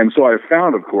 And so I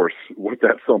found, of course, what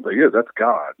that something is. That's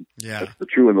God. Yeah. That's the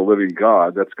true and the living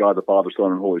God. That's God, the Father,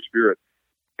 Son, and Holy Spirit.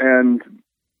 And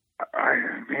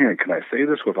can I say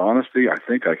this with honesty? I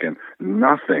think I can.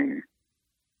 Nothing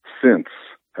since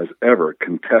has ever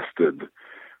contested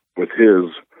with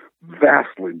his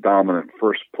vastly dominant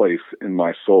first place in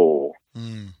my soul.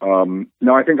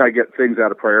 Now, I think I get things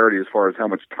out of priority as far as how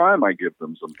much time I give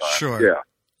them sometimes. Sure.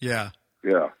 Yeah.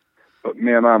 But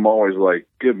man, I'm always like,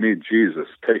 give me Jesus,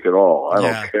 take it all. I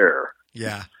don't care.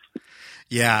 Yeah.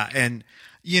 And,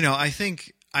 I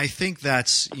think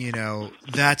that's,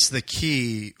 that's the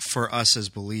key for us as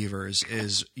believers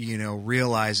is,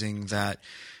 realizing that,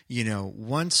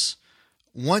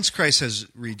 once Christ has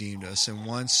redeemed us, and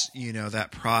once,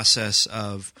 that process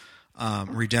of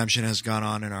redemption has gone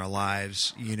on in our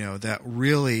lives, that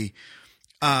really,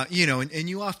 and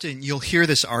you'll hear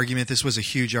this argument. This was a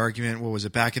huge argument. What was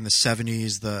it, back in the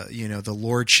 70s, the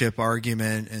lordship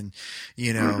argument, and,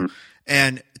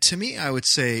 and to me, I would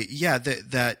say,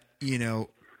 that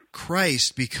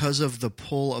Christ, because of the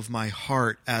pull of my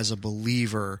heart as a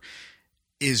believer,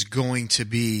 is going to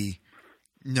be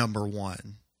number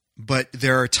one. But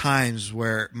there are times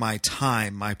where my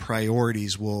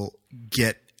priorities will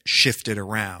get shifted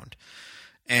around,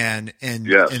 and those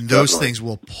definitely. things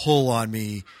will pull on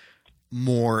me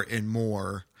more and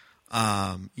more.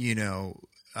 I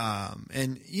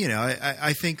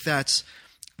think that's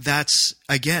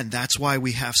why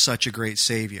we have such a great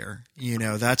Savior.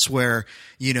 That's where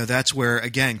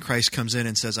again Christ comes in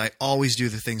and says, "I always do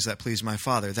the things that please my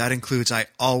Father." That includes I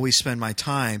always spend my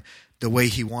time the way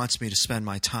he wants me to spend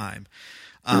my time.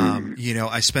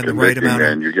 I spend the right amount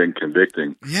of, you're getting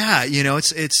convicting. Yeah.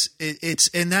 It's,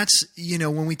 and that's,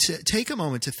 when we take a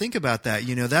moment to think about that,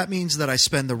 that means that I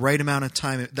spend the right amount of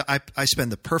time. I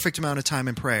spend the perfect amount of time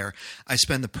in prayer. I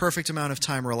spend the perfect amount of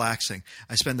time relaxing.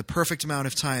 I spend the perfect amount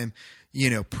of time,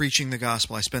 preaching the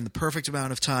gospel. I spend the perfect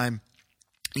amount of time,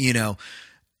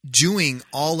 doing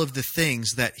all of the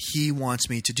things that he wants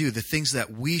me to do, the things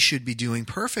that we should be doing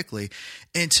perfectly.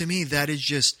 And to me, that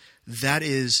is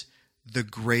the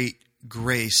great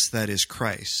grace that is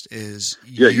Christ.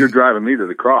 You're driving me to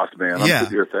the cross, man. I'm sitting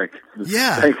here thank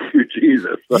you,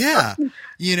 Jesus. Yeah.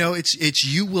 It's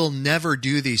you will never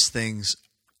do these things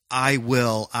I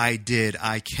will, I did,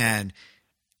 I can.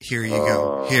 Here you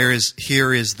go. Here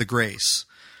is the grace.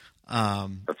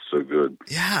 That's so good.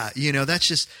 Yeah, that's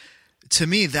just, to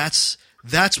me, that's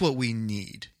what we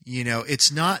need.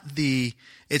 It's not the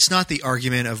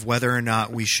argument of whether or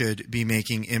not we should be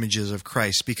making images of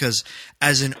Christ, because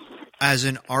as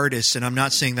an artist, and I'm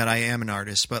not saying that I am an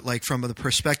artist, but like from the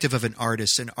perspective of an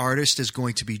artist is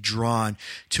going to be drawn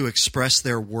to express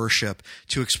their worship,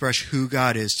 to express who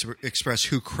God is, to express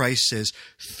who Christ is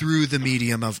through the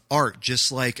medium of art,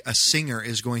 just like a singer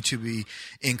is going to be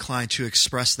inclined to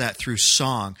express that through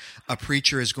song. A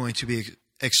preacher is going to be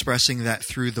expressing that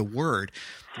through the word.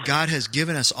 God has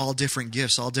given us all different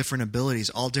gifts, all different abilities,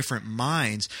 all different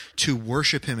minds to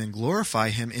worship him and glorify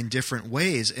him in different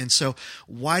ways. And so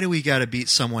why do we got to beat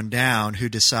someone down who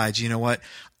decides,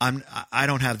 I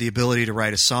don't have the ability to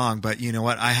write a song, but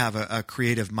I have a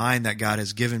creative mind that God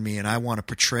has given me, and I want to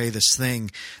portray this thing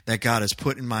that God has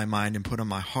put in my mind and put in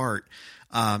my heart,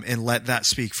 and let that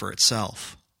speak for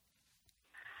itself.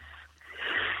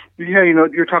 Yeah,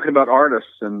 you're talking about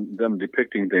artists and them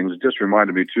depicting things. It just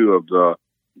reminded me too of the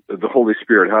Holy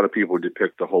Spirit. How do people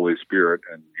depict the Holy Spirit?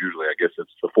 And usually, I guess it's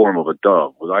the form of a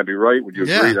dove. Would I be right? Would you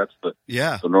agree? That's the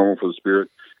normal for the Spirit.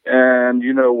 And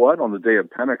you know what? On the day of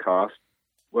Pentecost,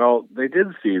 well, they did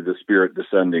see the Spirit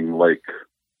descending like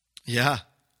a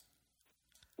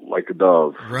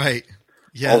dove, right?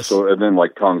 Yes. Also, and then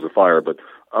like tongues of fire. But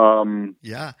and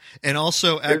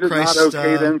also at Christ, is it not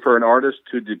okay then for an artist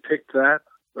to depict that?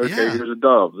 Okay, here's a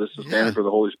dove. This is standing for the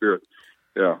Holy Spirit.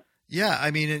 Yeah. Yeah,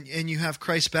 I mean, and you have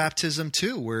Christ's baptism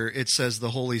too, where it says the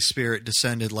Holy Spirit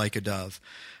descended like a dove,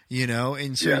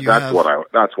 and so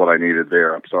that's what I needed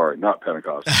there. I'm sorry, not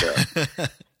Pentecost. Yeah.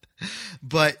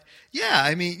 But yeah,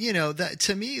 I mean, that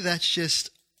to me, that's just,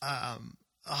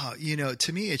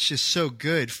 to me, it's just so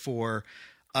good for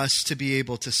us to be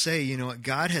able to say,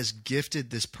 God has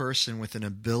gifted this person with an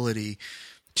ability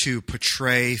to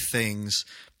portray things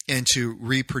and to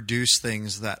reproduce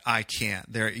things that I can't.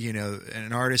 They're,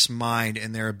 an artist's mind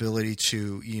and their ability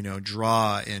to,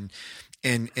 draw and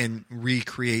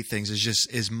recreate things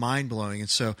is mind blowing. And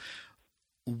so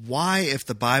why, if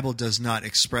the Bible does not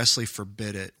expressly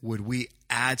forbid it, would we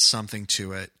add something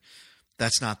to it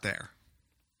that's not there?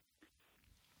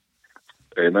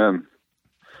 Amen.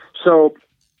 So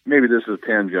maybe this is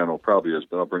tangential, probably is,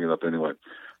 but I'll bring it up anyway.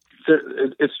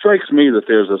 It strikes me that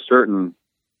there's a certain,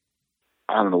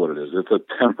 I don't know what it is. It's a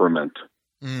temperament.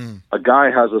 A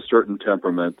guy has a certain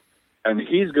temperament, and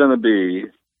he's going to be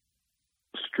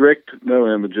strict,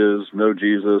 no images, no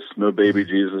Jesus, no baby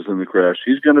Jesus in the creche.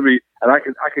 He's going to be, and I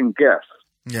can guess.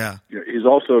 Yeah. He's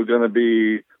also going to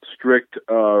be strict,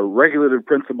 regulated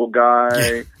principle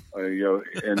guy,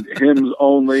 and hymns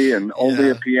only, and only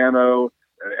a piano.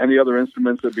 Any other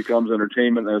instruments that becomes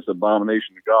entertainment, and it's an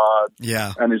abomination to God.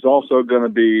 Yeah. And he's also going to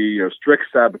be strict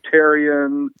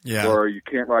Sabbatarian, yeah, or you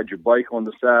can't ride your bike on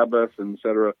the Sabbath, and et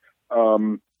cetera.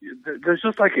 There's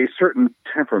just like a certain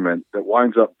temperament that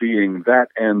winds up being that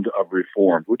end of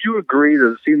Reformed. Would you agree?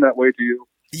 Does it seem that way to you?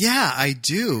 Yeah, I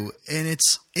do. And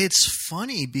it's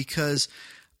funny because,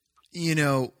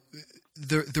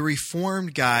 the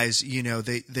Reformed guys,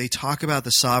 they talk about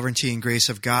the sovereignty and grace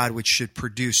of God, which should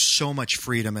produce so much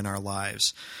freedom in our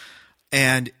lives.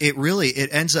 And it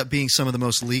ends up being some of the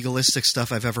most legalistic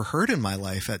stuff I've ever heard in my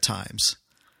life at times.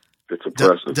 It's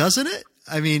oppressive. Doesn't it?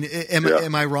 I mean,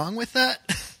 am I wrong with that?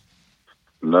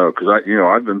 No, because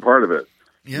I've been part of it.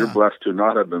 Yeah. You're blessed to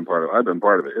not have been part of it. I've been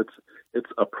part of it. It's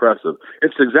oppressive.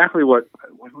 It's exactly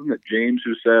wasn't it James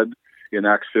who said in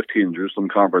Acts 15, Jerusalem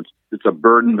conference, it's a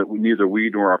burden that neither we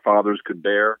nor our fathers could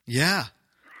bear. Yeah.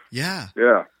 Yeah.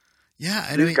 Yeah. Yeah.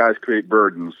 And these guys create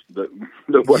burdens that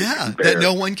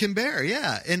no one can bear.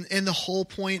 Yeah. And the whole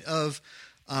point of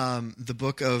the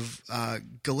book of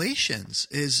Galatians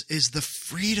is the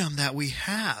freedom that we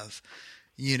have.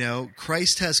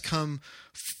 Christ has come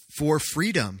for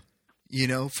freedom.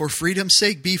 For freedom's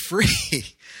sake, be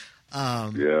free.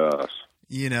 Yes.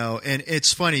 And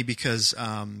it's funny because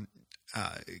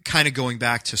kind of going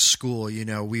back to school,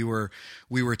 we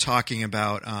were talking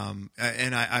about,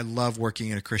 and I love working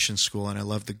in a Christian school, and I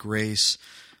love the grace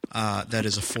that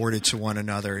is afforded to one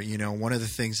another. One of the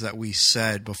things that we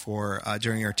said before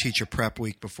during our teacher prep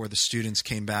week before the students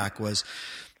came back was,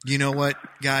 you know what,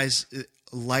 guys,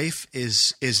 life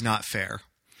is not fair.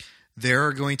 There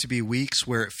are going to be weeks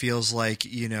where it feels like,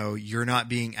 you're not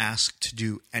being asked to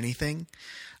do anything.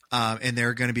 And there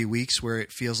are going to be weeks where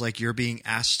it feels like you're being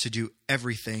asked to do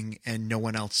everything and no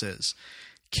one else is.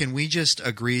 Can we just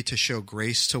agree to show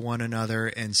grace to one another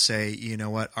and say, you know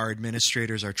what, our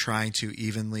administrators are trying to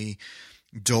evenly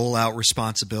dole out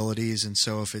responsibilities. And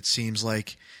so if it seems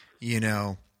like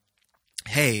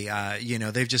hey,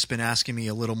 they've just been asking me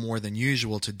a little more than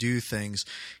usual to do things.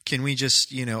 Can we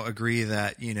just, agree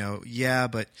that,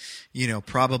 but,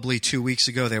 probably 2 weeks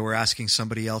ago they were asking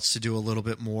somebody else to do a little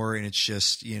bit more, and it's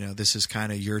just, this is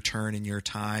kind of your turn and your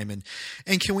time.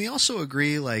 And can we also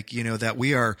agree, that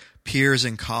we are peers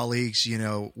and colleagues,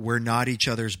 we're not each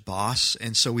other's boss,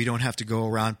 and so we don't have to go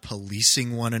around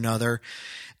policing one another.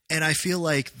 And I feel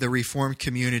like the Reformed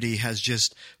community has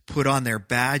just put on their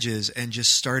badges and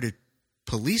just started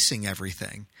policing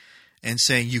everything and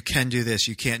saying, you can do this,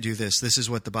 you can't do this. This is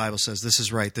what the Bible says. This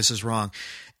is right. This is wrong.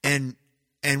 And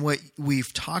what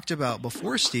we've talked about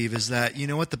before, Steve, is that,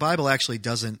 the Bible actually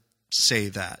doesn't say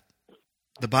that.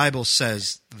 The Bible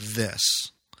says this.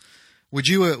 Would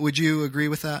you agree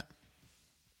with that?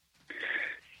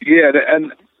 Yeah,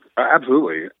 and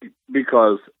absolutely,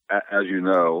 because as you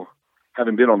know,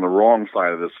 having been on the wrong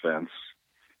side of this fence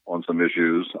on some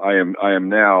issues, I am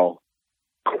now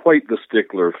quite the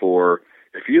stickler for,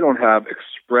 if you don't have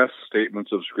express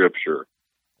statements of Scripture,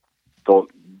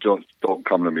 don't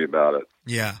come to me about it.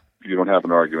 Yeah. You don't have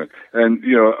an argument. And,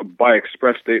 by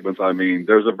express statements, I mean,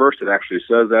 there's a verse that actually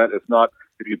says that. It's not,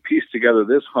 if you piece together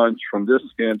this hunch from this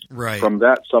hint, right, from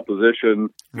that supposition,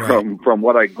 right, from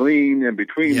what I glean in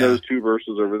between yeah, those two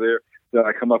verses over there, then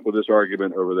I come up with this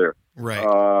argument over there. Right.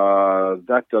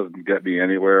 That doesn't get me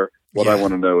anywhere. What yeah, I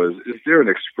want to know is there an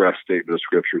express statement of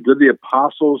Scripture? Did the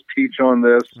apostles teach on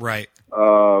this? Right.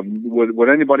 Would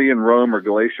anybody in Rome or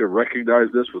Galatia recognize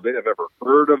this? Would they have ever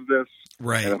heard of this?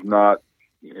 Right. And if not,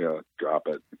 drop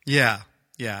it. Yeah.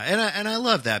 Yeah. And I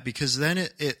love that, because then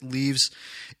it leaves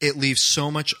so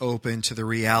much open to the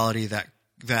reality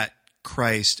that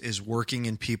Christ is working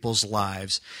in people's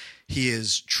lives. He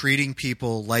is treating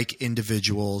people like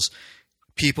individuals.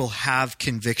 People have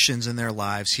convictions in their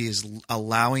lives. He is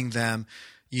allowing them,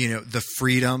 the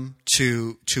freedom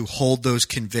to hold those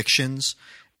convictions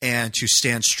and to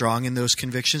stand strong in those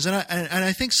convictions. And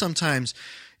I think sometimes,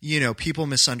 people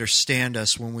misunderstand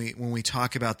us when we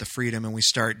talk about the freedom and we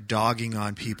start dogging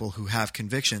on people who have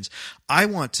convictions. I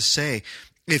want to say,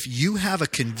 if you have a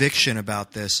conviction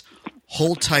about this,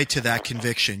 hold tight to that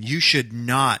conviction. You should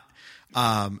not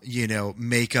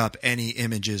make up any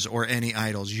images or any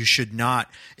idols. You should not,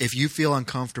 if you feel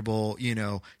uncomfortable,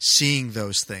 seeing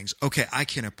those things. Okay, I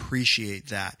can appreciate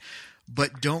that.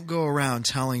 But don't go around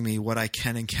telling me what I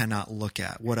can and cannot look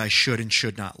at, what I should and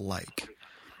should not like.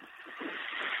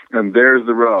 And there's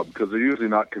the rub, because they're usually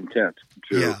not content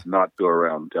to Yeah. not go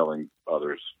around telling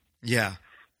others. Yeah.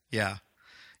 Yeah.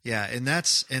 Yeah, and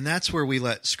that's where we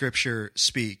let Scripture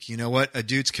speak. You know what? A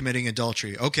dude's committing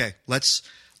adultery. Okay, let's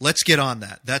get on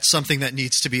that. That's something that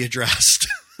needs to be addressed.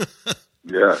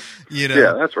 Yeah.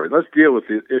 Yeah, that's right. Let's deal with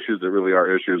the issues that really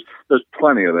are issues. There's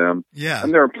plenty of them. Yeah.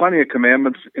 And there are plenty of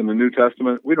commandments in the New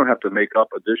Testament. We don't have to make up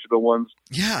additional ones.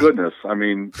 Yeah. Goodness. I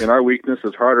mean, in our weakness,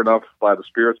 it's hard enough by the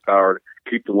Spirit's power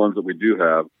to keep the ones that we do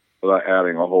have without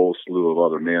adding a whole slew of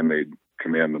other man-made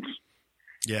commandments.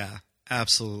 Yeah,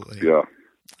 absolutely. Yeah.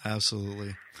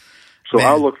 Absolutely. So Man.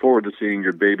 I'll look forward to seeing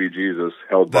your baby Jesus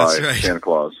held by Santa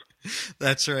Claus.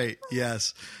 That's right.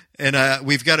 Yes. And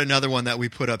we've got another one that we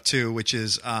put up too, which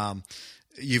is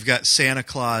you've got Santa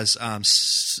Claus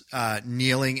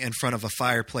kneeling in front of a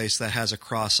fireplace that has a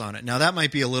cross on it. Now that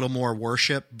might be a little more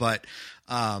worship, but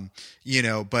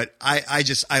but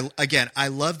I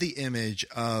love the image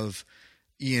of,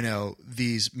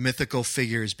 these mythical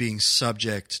figures being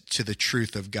subject to the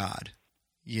truth of God.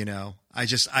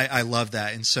 I love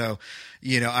that. And so,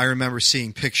 I remember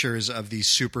seeing pictures of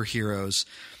these superheroes,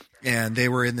 and they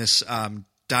were in this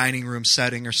dining room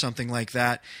setting or something like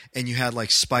that. And you had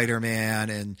like Spider-Man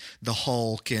and the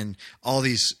Hulk and all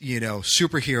these,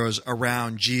 superheroes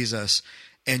around Jesus.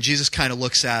 And Jesus kind of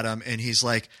looks at him and he's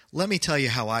like, let me tell you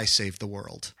how I saved the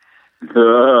world. I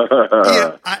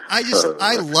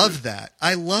love that.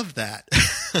 I love that.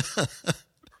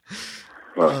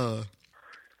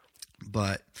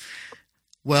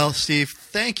 Well, Steve,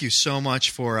 thank you so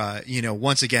much for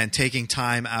once again taking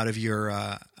time out of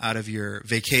your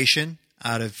vacation,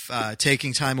 out of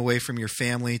taking time away from your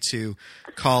family to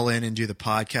call in and do the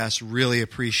podcast. Really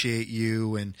appreciate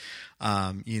you and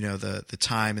the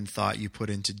time and thought you put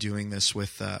into doing this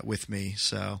with me.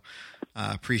 So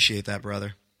appreciate that,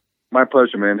 brother. My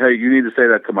pleasure, man. Hey, you need to say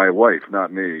that to my wife,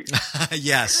 not me.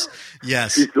 Yes.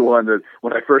 She's the one that,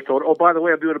 when I first told her, oh, by the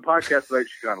way, I'm doing a podcast tonight,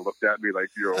 she kind of looked at me like,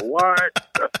 you're what?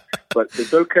 But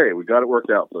it's okay. We got it worked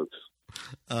out, folks.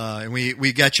 And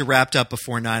we got you wrapped up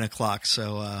before 9:00,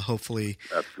 so hopefully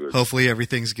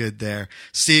everything's good there.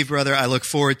 Steve, brother, I look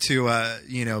forward to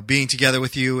being together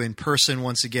with you in person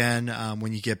once again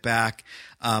when you get back.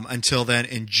 Until then,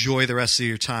 enjoy the rest of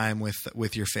your time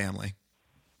with your family.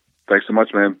 Thanks so much,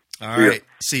 man. All right.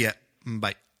 See ya.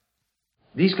 Bye.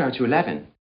 Please go to 11.